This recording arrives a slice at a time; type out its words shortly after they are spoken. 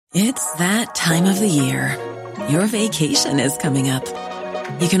It's that time of the year. Your vacation is coming up.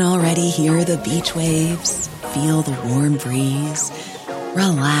 You can already hear the beach waves, feel the warm breeze,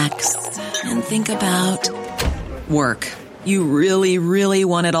 relax, and think about work. You really, really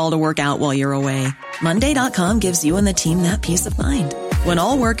want it all to work out while you're away. Monday.com gives you and the team that peace of mind. When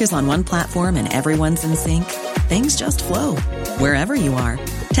all work is on one platform and everyone's in sync, things just flow. Wherever you are,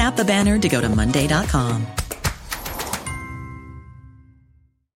 tap the banner to go to Monday.com.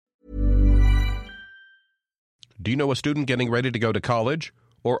 Do you know a student getting ready to go to college?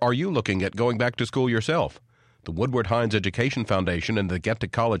 Or are you looking at going back to school yourself? The Woodward Hines Education Foundation and the Get to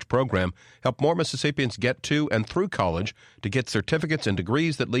College program help more Mississippians get to and through college to get certificates and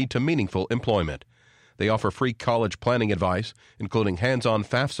degrees that lead to meaningful employment. They offer free college planning advice, including hands-on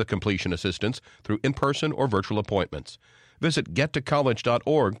FAFSA completion assistance through in-person or virtual appointments. Visit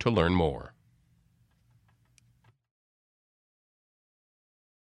gettocollege.org to learn more.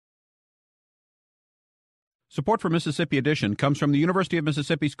 Support for Mississippi Edition comes from the University of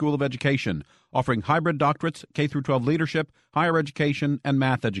Mississippi School of Education, offering hybrid doctorates, K-12 leadership, higher education, and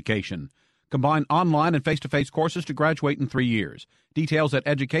math education. Combine online and face-to-face courses to graduate in 3 years. Details at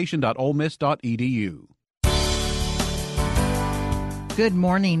education.olemiss.edu. Good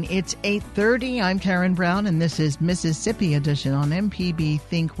morning. It's 8:30. I'm Karen Brown, and this is Mississippi Edition on MPB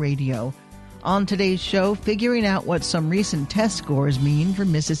Think Radio. On today's show, figuring out what some recent test scores mean for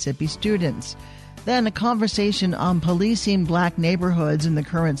Mississippi students. Then a conversation on policing black neighborhoods in the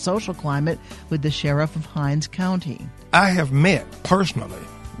current social climate with the sheriff of Hinds County. I have met personally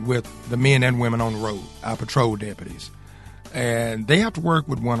with the men and women on the road, our patrol deputies, and they have to work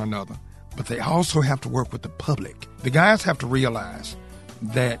with one another, but they also have to work with the public. The guys have to realize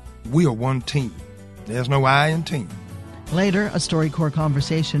that we are one team. There's no I in team. Later, a StoryCorps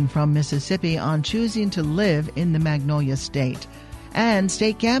conversation from Mississippi on choosing to live in the Magnolia State. And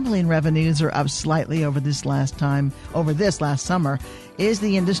state gambling revenues are up slightly over this last summer. Is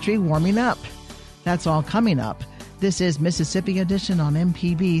the industry warming up? That's all coming up. This is Mississippi Edition on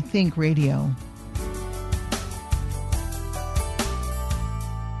MPB Think Radio.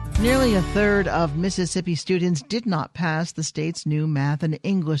 Nearly a third of Mississippi students did not pass the state's new math and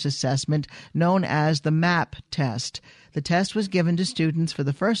English assessment known as the MAP test. The test was given to students for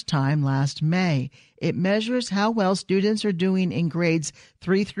the first time last May. It measures how well students are doing in grades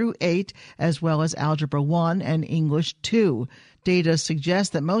 3 through 8, as well as Algebra 1 and English 2. Data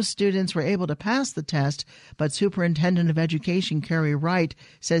suggests that most students were able to pass the test, but Superintendent of Education Carrie Wright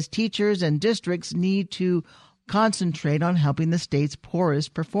says teachers and districts need to concentrate on helping the state's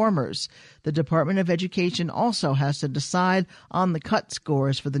poorest performers. The Department of Education also has to decide on the cut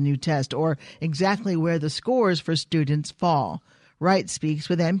scores for the new test, or exactly where the scores for students fall. Wright speaks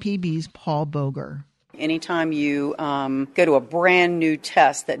with MPB's Paul Boger. Anytime you go to a brand new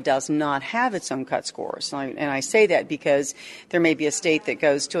test that does not have its own cut scores, and I say that because there may be a state that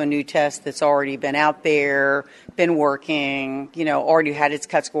goes to a new test that's already been out there, been working, already had its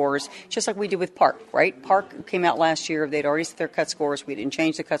cut scores, just like we did with Park, right? Park came out last year. They'd already set their cut scores. We didn't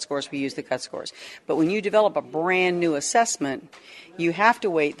change the cut scores. We used the cut scores. But when you develop a brand new assessment, you have to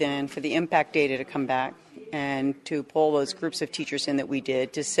wait then for the impact data to come back and to pull those groups of teachers in that we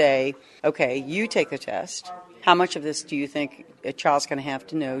did to say, okay, you take the test. How much of this do you think a child's going to have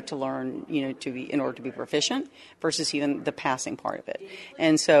to know to learn, to be in order to be proficient versus even the passing part of it?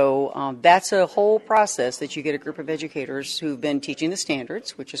 And so that's a whole process that you get a group of educators who've been teaching the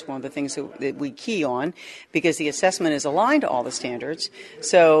standards, which is one of the things that we key on because the assessment is aligned to all the standards.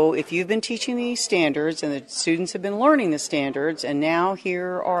 So if you've been teaching these standards and the students have been learning the standards and now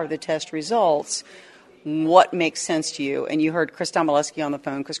here are the test results, what makes sense to you? And you heard Chris Domaleski on the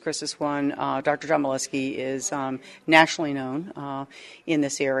phone because Chris is one. Dr. Domaleski is nationally known in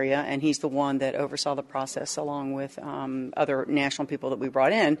this area, and he's the one that oversaw the process along with other national people that we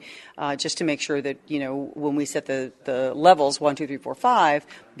brought in just to make sure that, when we set the levels 1, 2, 3, 4, 5,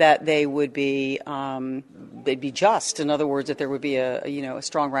 that they would be they'd be just. In other words, that there would be a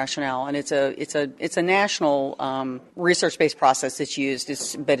strong rationale. And it's a national research-based process that's used,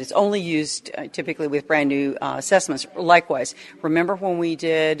 but it's only used typically with brand new assessments. Likewise, remember when we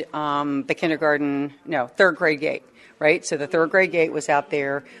did the third grade gate, right? So the third grade gate was out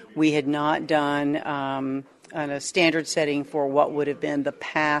there. We had not done a standard setting for what would have been the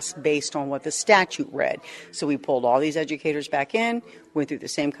pass based on what the statute read. So we pulled all these educators back in, went through the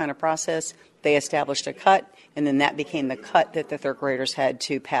same kind of process. They established a cut, and then that became the cut that the third graders had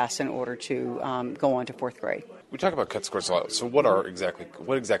to pass in order to go on to fourth grade. We talk about cut scores a lot. So what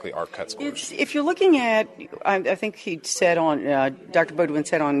exactly are cut scores? If you're looking at, I think he said on, Dr. Bodwin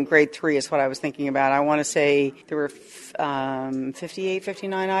said on grade 3 is what I was thinking about. I want to say there were 58,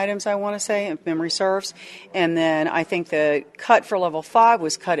 59 items, I want to say, if memory serves. And then I think the cut for level 5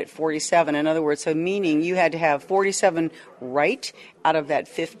 was cut at 47. In other words, so meaning you had to have 47 right out of that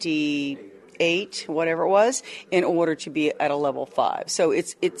 58, whatever it was, in order to be at a level 5. So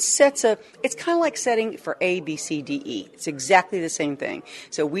it's kind of like setting for A, B, C, D, E. It's exactly the same thing.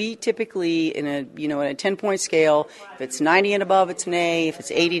 So we typically in a 10-point scale, if it's 90 and above, it's an A. If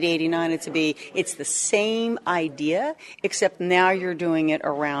it's 80 to 89, it's a B. It's the same idea, except now you're doing it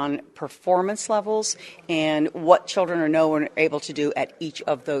around performance levels and what children are able to do at each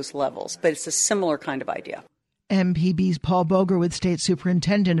of those levels. But it's a similar kind of idea. MPB's Paul Boger with State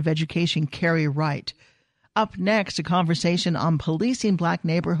Superintendent of Education Carrie Wright. Up next, a conversation on policing black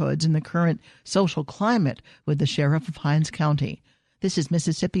neighborhoods in the current social climate with the Sheriff of Hinds County. This is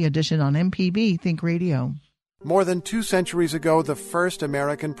Mississippi Edition on MPB Think Radio. More than 2 centuries ago, the first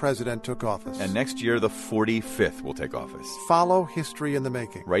American president took office. And next year, the 45th will take office. Follow history in the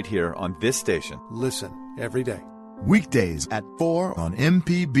making. Right here on this station. Listen every day. Weekdays at 4 on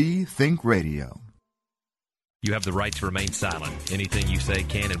MPB Think Radio. You have the right to remain silent. Anything you say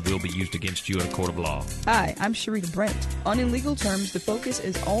can and will be used against you in a court of law. Hi, I'm Sharita Brent. On In Legal Terms, the focus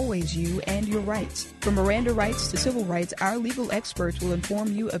is always you and your rights. From Miranda rights to civil rights, our legal experts will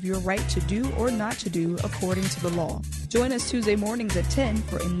inform you of your right to do or not to do according to the law. Join us Tuesday mornings at 10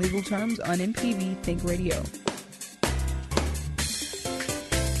 for In Legal Terms on MPB Think Radio.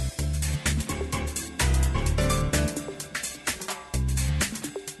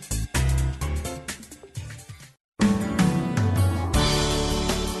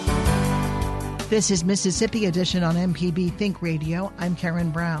 This is Mississippi Edition on MPB Think Radio. I'm Karen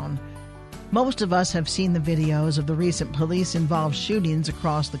Brown. Most of us have seen the videos of the recent police-involved shootings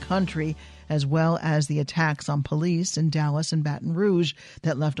across the country, as well as the attacks on police in Dallas and Baton Rouge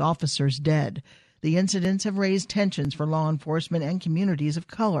that left officers dead. The incidents have raised tensions for law enforcement and communities of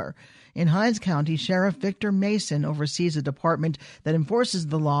color. In Hinds County, Sheriff Victor Mason oversees a department that enforces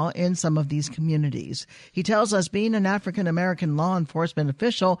the law in some of these communities. He tells us being an African-American law enforcement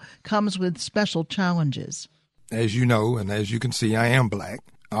official comes with special challenges. As you know, and as you can see, I am black.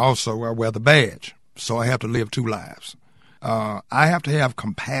 Also, I wear the badge, so I have to live 2 lives. I have to have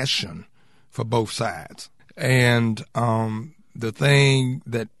compassion for both sides. And the thing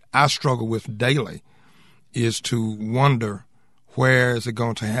that I struggle with daily is to wonder, where is it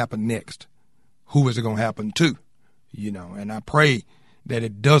going to happen next? Who is it going to happen to? And I pray that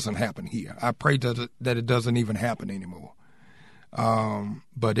it doesn't happen here. I pray that it doesn't even happen anymore.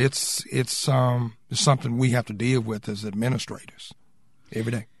 But it's something we have to deal with as administrators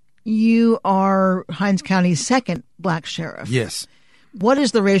every day. You are Hinds County's second black sheriff. Yes. What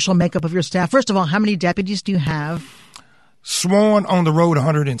is the racial makeup of your staff? First of all, how many deputies do you have? Sworn on the road,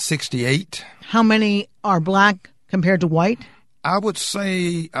 168. How many are black compared to white? I would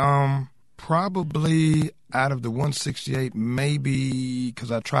say probably out of the 168, maybe,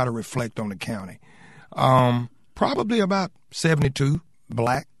 because I try to reflect on the county, probably about 72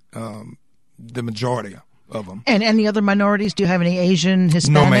 black, the majority of them. And any other minorities? Do you have any Asian,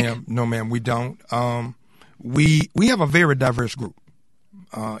 Hispanic? No, ma'am, we don't. We have a very diverse group.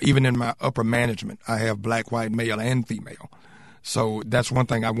 Even in my upper management, I have black, white, male, and female. So that's one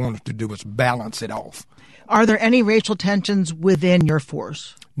thing I wanted to do, is balance it off. Are there any racial tensions within your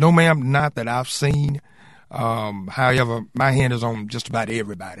force? No, ma'am, not that I've seen. However, my hand is on just about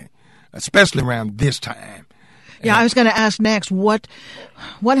everybody, especially around this time. Yeah, I was going to ask next, what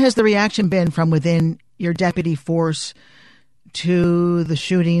has the reaction been from within your deputy force to the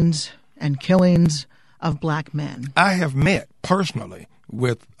shootings and killings of black men? I have met personally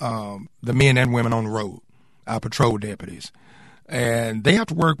with the men and women on the road, our patrol deputies, and they have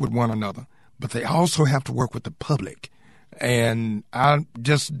to work with one another, but they also have to work with the public. And I'm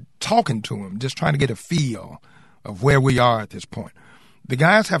just talking to them, just trying to get a feel of where we are at this point. The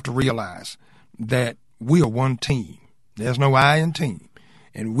guys have to realize that we are one team. There's no I in team,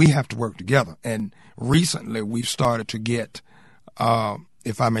 and we have to work together. And recently we've started to get,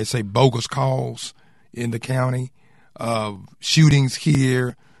 if I may say, bogus calls in the county of shootings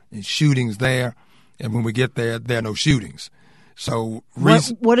here and shootings there. And when we get there, there are no shootings. So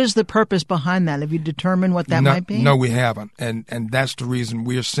what is the purpose behind that? Have you determined what that might be? No, we haven't. And that's the reason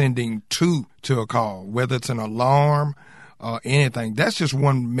we're sending two to a call, whether it's an alarm or anything. That's just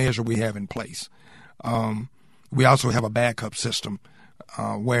one measure we have in place. We also have a backup system,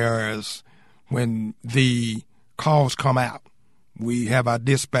 whereas when the calls come out, we have our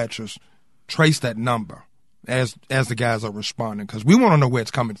dispatchers trace that number as the guys are responding, because we want to know where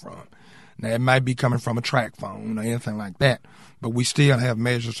it's coming from. Now, it might be coming from a track phone or anything like that, but we still have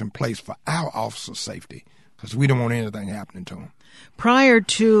measures in place for our officers' safety because we don't want anything happening to them. Prior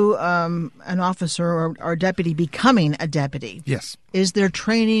to an officer or deputy becoming a deputy, yes, is their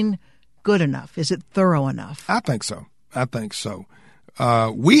training good enough? Is it thorough enough? I think so.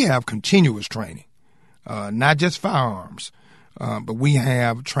 We have continuous training, not just firearms, but we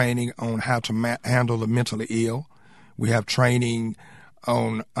have training on how to handle the mentally ill. We have training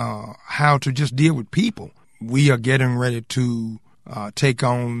on how to just deal with people. We are getting ready to take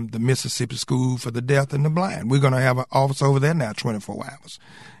on the Mississippi School for the Deaf and the Blind. We're going to have an office over there now 24 hours.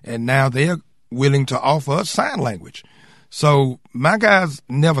 And now they're willing to offer us sign language. So my guys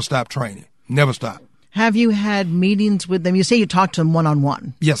never stop training, never stop. Have you had meetings with them? You say you talk to them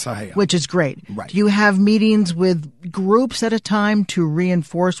one-on-one. Yes, I have. Which is great. Right. Do you have meetings with groups at a time to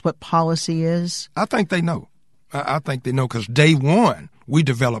reinforce what policy is? I think they know. I think they know because day one, we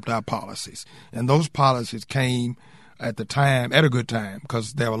developed our policies. And those policies came at the time, at a good time,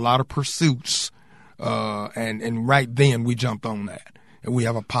 because there were a lot of pursuits. And right then, we jumped on that. And we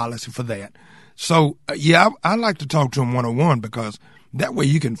have a policy for that. So, I like to talk to them one-on-one because that way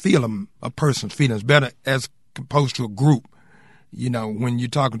you can feel a person's feelings better as opposed to a group. You know, when you're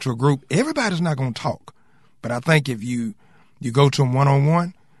talking to a group, everybody's not going to talk. But I think if you go to them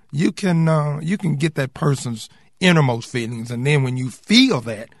one-on-one, you can get that person's innermost feelings. And then when you feel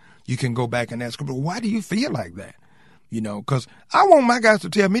that, you can go back and ask them, well, why do you feel like that? You know, because I want my guys to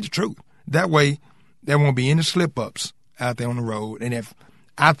tell me the truth. That way there won't be any slip-ups out there on the road. And if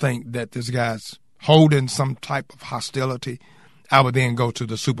I think that this guy's holding some type of hostility, I would then go to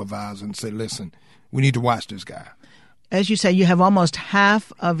the supervisor and say, listen, we need to watch this guy. As you say, you have almost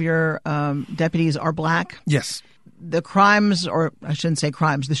half of your deputies are black. Yes. The crimes, or I shouldn't say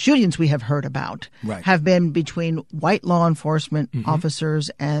crimes, the shootings we have heard about have been between white law enforcement officers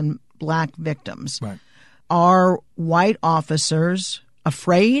and black victims. Right. Are white officers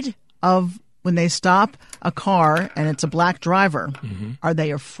afraid of when they stop a car and it's a black driver? Are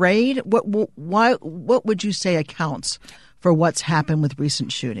they afraid? What would you say accounts for what's happened with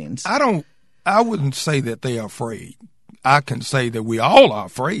recent shootings? I wouldn't say that they are afraid. I can say that we all are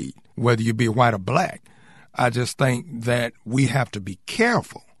afraid, whether you be white or black. I just think that we have to be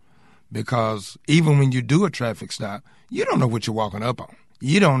careful because even when you do a traffic stop, you don't know what you're walking up on.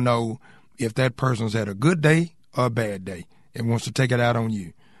 You don't know if that person's had a good day or a bad day and wants to take it out on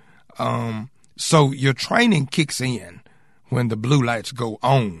you. So your training kicks in when the blue lights go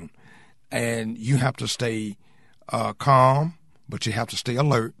on, and you have to stay calm, but you have to stay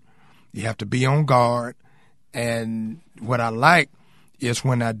alert. You have to be on guard. And what I like is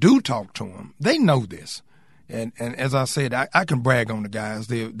when I do talk to them, they know this. And as I said, I can brag on the guys.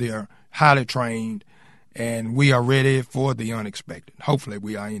 They're highly trained, and we are ready for the unexpected. Hopefully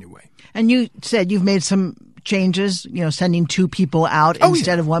we are anyway. And you said you've made some changes, sending 2 people out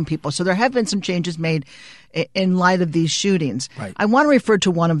instead of 1 people. So there have been some changes made in light of these shootings. Right. I want to refer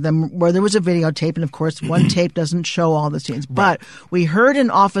to one of them where there was a videotape, and of course one tape doesn't show all the scenes. But we heard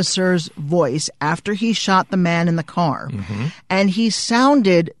an officer's voice after he shot the man in the car, and he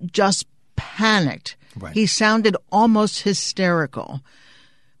sounded just panicked. Right. He sounded almost hysterical,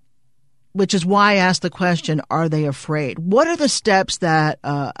 which is why I asked the question, are they afraid? What are the steps that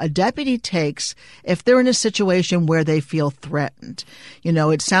a deputy takes if they're in a situation where they feel threatened?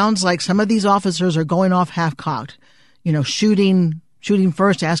 It sounds like some of these officers are going off half-cocked, shooting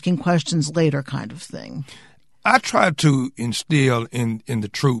first, asking questions later kind of thing. I try to instill in the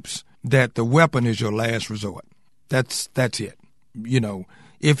troops that the weapon is your last resort. That's it.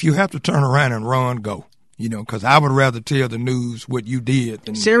 If you have to turn around and run, go. Because I would rather tell the news what you did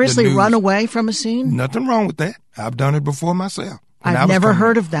than seriously the news. Run away from a scene? Nothing wrong with that. I've done it before myself. I've never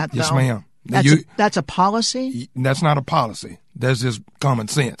heard of that, though. Yes, ma'am. That's a policy? That's not a policy. That's just common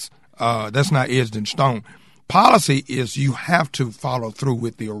sense. That's not edged in stone. Policy is you have to follow through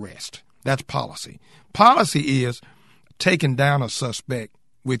with the arrest. That's policy. Policy is taking down a suspect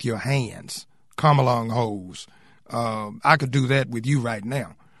with your hands. Come along, hose. I could do that with you right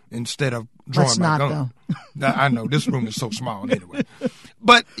now instead of drawing my gun. I know this room is so small anyway.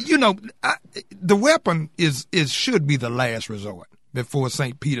 But the weapon should be the last resort before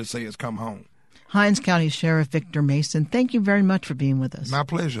St. Peter says come home. Hinds County Sheriff Victor Mason, thank you very much for being with us. My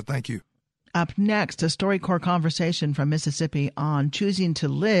pleasure. Thank you. Up next, a StoryCorps conversation from Mississippi on choosing to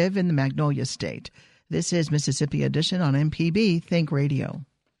live in the Magnolia State. This is Mississippi Edition on MPB Think Radio.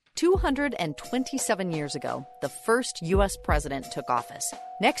 227 years ago, the first U.S. president took office.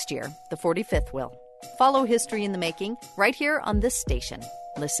 Next year, the 45th will. Follow history in the making right here on this station.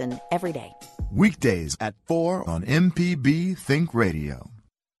 Listen every day. Weekdays at 4 on MPB Think Radio.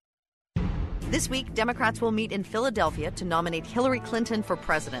 This week, Democrats will meet in Philadelphia to nominate Hillary Clinton for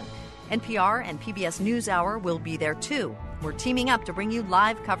president. NPR and PBS NewsHour will be there too. We're teaming up to bring you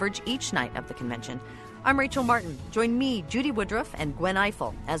live coverage each night of the convention. I'm Rachel Martin. Join me, Judy Woodruff, and Gwen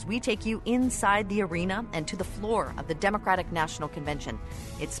Ifill as we take you inside the arena and to the floor of the Democratic National Convention.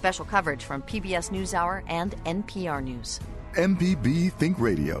 It's special coverage from PBS NewsHour and NPR News. MPB Think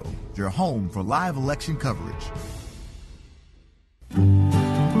Radio, your home for live election coverage.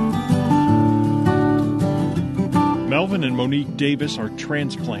 Melvin and Monique Davis are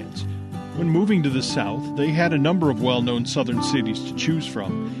transplants. When moving to the South, they had a number of well-known Southern cities to choose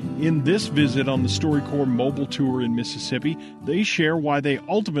from. In this visit on the StoryCorps mobile tour in Mississippi, they share why they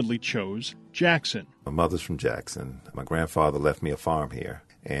ultimately chose Jackson. My mother's from Jackson. My grandfather left me a farm here.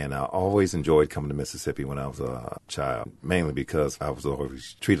 And I always enjoyed coming to Mississippi when I was a child, mainly because I was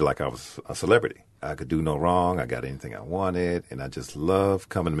always treated like I was a celebrity. I could do no wrong. I got anything I wanted, and I just loved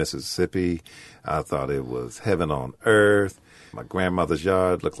coming to Mississippi. I thought it was heaven on earth. My grandmother's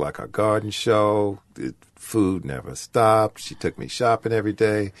yard looked like a garden show. The food never stopped. She took me shopping every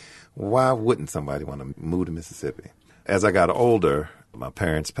day. Why wouldn't somebody want to move to Mississippi? As I got older, my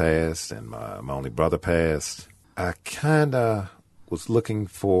parents passed and my only brother passed. I kind of was looking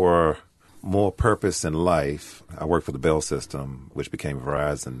for more purpose in life. I worked for the Bell System, which became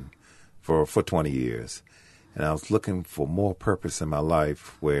Verizon, for 20 years. And I was looking for more purpose in my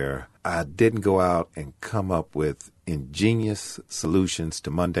life where I didn't go out and come up with ingenious solutions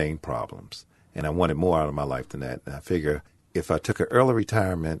to mundane problems. And I wanted more out of my life than that. And I figure if I took an early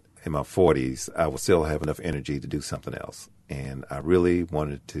retirement in my 40s, I would still have enough energy to do something else. And I really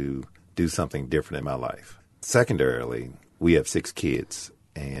wanted to do something different in my life. Secondarily, we have 6 kids,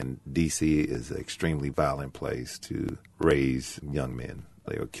 and D.C. is an extremely violent place to raise young men.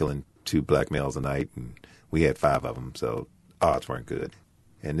 They were killing 2 black males a night, and we had 5 of them, so odds weren't good.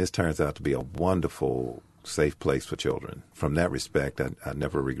 And this turns out to be a wonderful, safe place for children. From that respect, I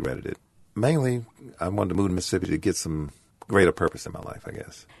never regretted it. Mainly, I wanted to move to Mississippi to get some greater purpose in my life, I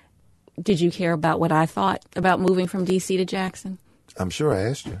guess. Did you care about what I thought about moving from D.C. to Jackson? I'm sure I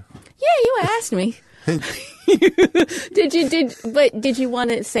asked you. Yeah, you asked me. Did you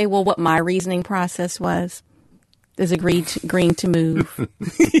want to say, well, what my reasoning process was? Is agreeing to move?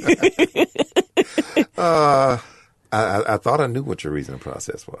 I thought I knew what your reasoning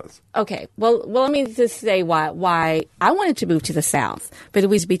process was. Okay. Well, let me just say why I wanted to move to the South, but it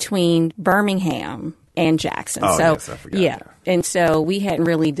was between Birmingham and Jackson. Oh, so, yes, I forgot. Yeah. And so we hadn't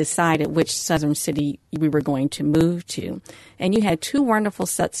really decided which southern city we were going to move to. And you had 2 wonderful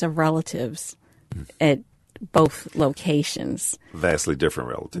sets of relatives at both locations. Vastly different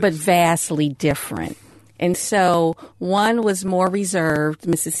relatives. But vastly different. And so one was more reserved.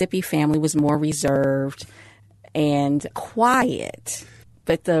 Mississippi family was more reserved and quiet.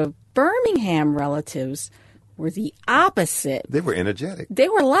 But the Birmingham relatives were the opposite. They were energetic. They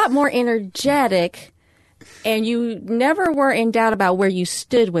were a lot more energetic, and you never were in doubt about where you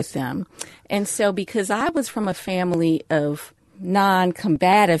stood with them. And so because I was from a family of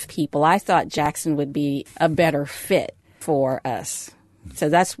non-combative people, I thought Jackson would be a better fit for us. So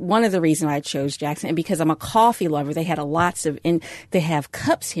that's one of the reasons I chose Jackson. And because I'm a coffee lover, they had they have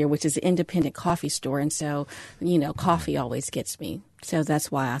Cups here, which is an independent coffee store. And so, coffee always gets me. So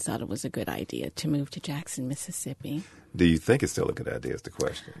that's why I thought it was a good idea to move to Jackson, Mississippi. Do you think it's still a good idea is the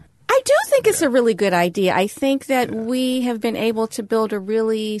question? I do think it's a really good idea. I think that we have been able to build a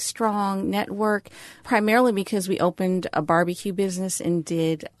really strong network, primarily because we opened a barbecue business and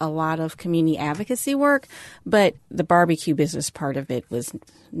did a lot of community advocacy work. But the barbecue business part of it was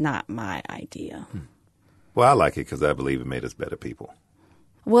not my idea. Well, I like it because I believe it made us better people.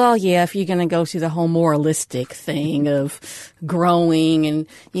 Well, yeah, if you're going to go to the whole moralistic thing of growing and,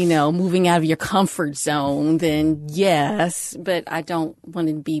 moving out of your comfort zone, then yes, but I don't want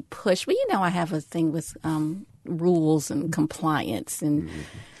to be pushed. But, I have a thing with rules and compliance and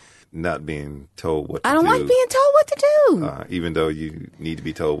not being told what to do. I don't like being told what to do. Even though you need to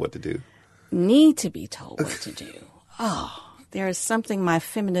be told what to do. Need to be told what to do. Oh, there is something, my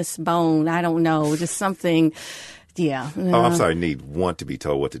feminist bone, I don't know, just something... Yeah. Oh, I'm sorry. Want to be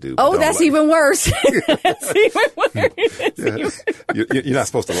told what to do. Oh, that's even worse. That's even worse. You're not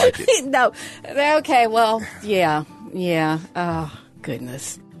supposed to like it. No. Okay. Well, yeah. Oh,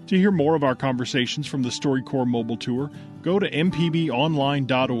 goodness. To hear more of our conversations from the StoryCorps Mobile Tour, go to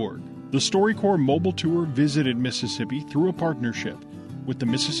mpbonline.org. The StoryCorps Mobile Tour visited Mississippi through a partnership with the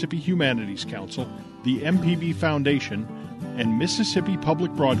Mississippi Humanities Council, the MPB Foundation, and Mississippi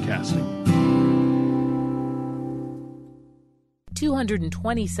Public Broadcasting.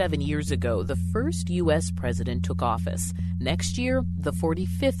 227 years ago, the first U.S. president took office. Next year, the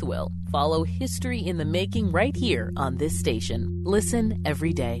 45th will. Follow history in the making right here on this station. Listen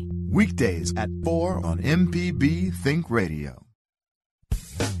every day. Weekdays at 4 on MPB Think Radio.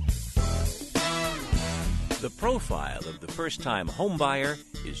 The profile of the first-time homebuyer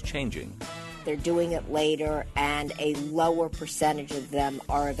is changing. They're doing it later, and a lower percentage of them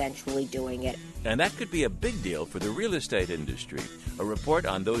are eventually doing it. And that could be a big deal for the real estate industry. A report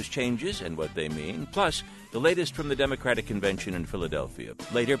on those changes and what they mean, plus the latest from the Democratic Convention in Philadelphia.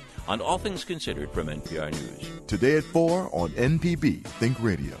 Later on All Things Considered from NPR News. Today at 4 on MPB Think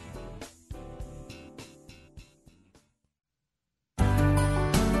Radio.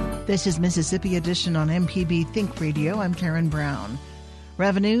 This is Mississippi Edition on MPB Think Radio. I'm Karen Brown.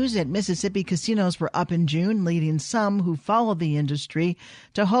 Revenues at Mississippi casinos were up in June, leading some who follow the industry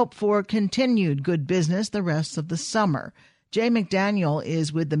to hope for continued good business the rest of the summer. Jay McDaniel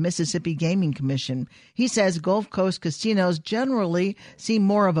is with the Mississippi Gaming Commission. He says Gulf Coast casinos generally see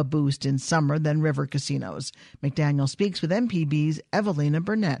more of a boost in summer than river casinos. McDaniel speaks with MPB's Evelina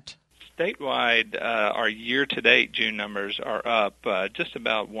Burnett. Statewide, our year-to-date June numbers are up just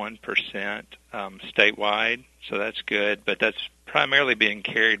about 1% statewide, so that's good, but that's primarily being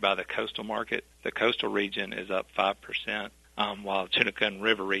carried by the coastal market. The coastal region is up 5%, while Tunica and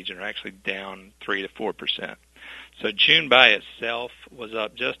River region are actually down 3 to 4%. So June by itself was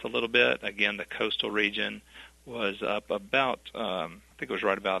up just a little bit. Again, the coastal region was up about, I think it was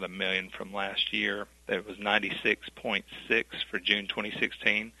right about $1 million from last year. It was 96.6 for June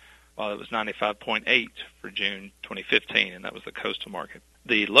 2016. While it was 95.8 for June 2015, and that was the coastal market.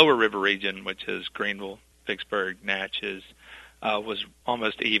 The lower river region, which is Greenville, Vicksburg, Natchez, was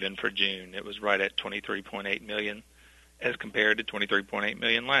almost even for June. It was right at $23.8 million as compared to $23.8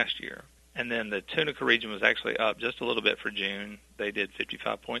 million last year. And then the Tunica region was actually up just a little bit for June. They did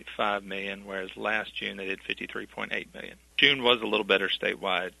 $55.5 million, whereas last June they did $53.8 million. June was a little better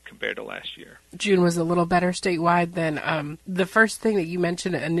statewide compared to last year. June was a little better statewide than the first thing that you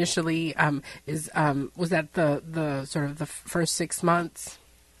mentioned initially was that the sort of the first 6 months?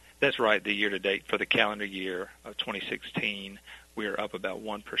 That's right. The year-to-date for the calendar year of 2016, we are up about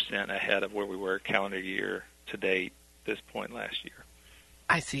 1% ahead of where we were calendar year to date this point last year.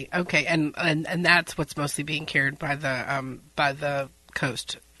 I see. Okay, and that's what's mostly being carried by the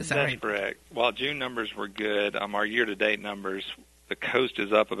coast. Is that right? That's correct. While June numbers were good, our year-to-date numbers, the coast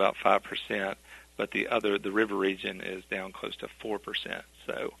is up about 5%, but the river region is down close to 4%.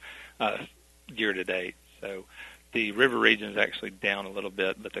 So year-to-date, so the river region is actually down a little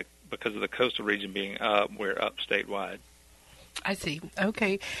bit, but because of the coastal region being up, we're up statewide. I see.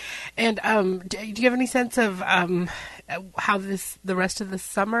 Okay. And do you have any sense of how the rest of the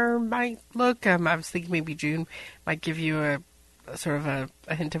summer might look? I was thinking maybe June might give you a sort of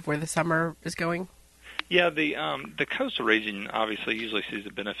a hint of where the summer is going. Yeah, the coastal region obviously usually sees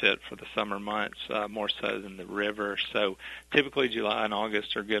a benefit for the summer months more so than the river. So typically July and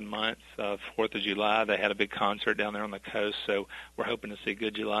August are good months. 4th of July, they had a big concert down there on the coast, so we're hoping to see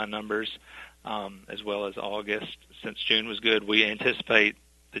good July numbers. As well as August. Since June was good, we anticipate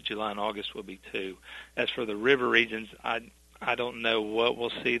that July and August will be too. As for the river regions, I don't know what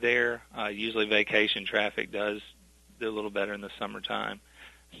we'll see there. Usually vacation traffic does do a little better in the summertime.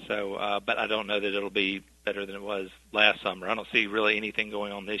 So, but I don't know that it'll be better than it was last summer. I don't see really anything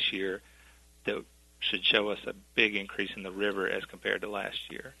going on this year that should show us a big increase in the river as compared to last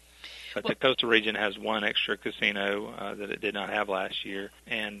year. But the coastal region has one extra casino that it did not have last year,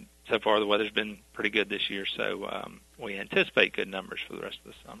 and so far the weather's been pretty good this year, so we anticipate good numbers for the rest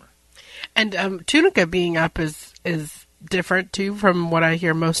of the summer. And Tunica being up is different, too, from what I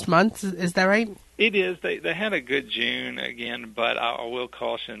hear most months. Is that right? It is. They had a good June, again, but I will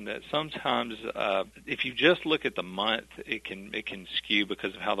caution that sometimes if you just look at the month, it can skew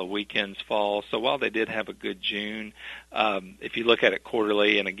because of how the weekends fall. So while they did have a good June, if you look at it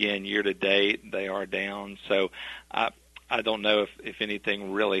quarterly and, again, year-to-date, they are down. So I don't know if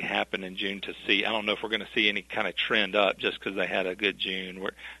anything really happened in June to see. I don't know if we're going to see any kind of trend up just because they had a good June.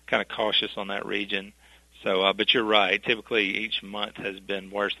 We're kind of cautious on that region. So, but you're right. Typically, each month has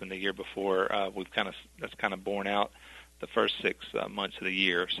been worse than the year before. That's kind of borne out the first 6 months of the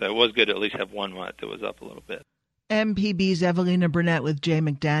year. So it was good to at least have 1 month that was up a little bit. MPB's Evelina Burnett with Jay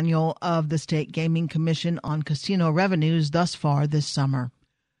McDaniel of the State Gaming Commission on casino revenues thus far this summer.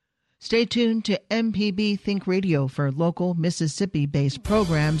 Stay tuned to MPB Think Radio for local Mississippi-based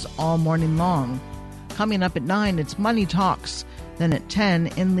programs all morning long. Coming up at 9, it's Money Talks. Then at 10,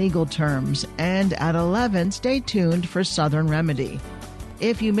 In Legal Terms. And at 11, stay tuned for Southern Remedy.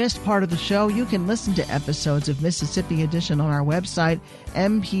 If you missed part of the show, you can listen to episodes of Mississippi Edition on our website,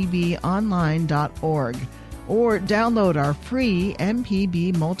 mpbonline.org, or download our free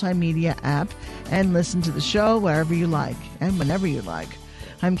MPB multimedia app and listen to the show wherever you like and whenever you like.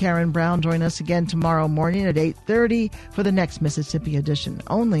 I'm Karen Brown. Join us again tomorrow morning at 8:30 for the next Mississippi Edition,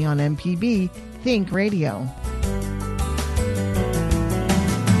 only on MPB Think Radio.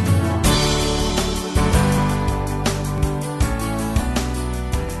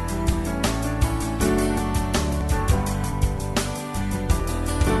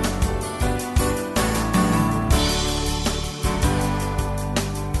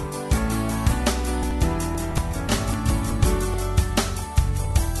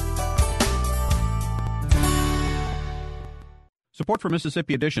 Support for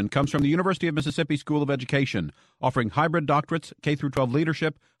Mississippi Edition comes from the University of Mississippi School of Education, offering hybrid doctorates, K-12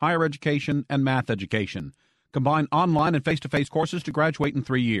 leadership, higher education, and math education. Combine online and face-to-face courses to graduate in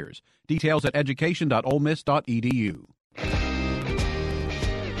 3 years. Details at education.olemiss.edu.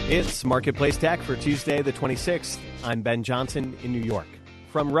 It's Marketplace Tech for Tuesday the 26th. I'm Ben Johnson in New York.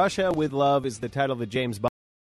 From Russia with Love is the title of the James Bond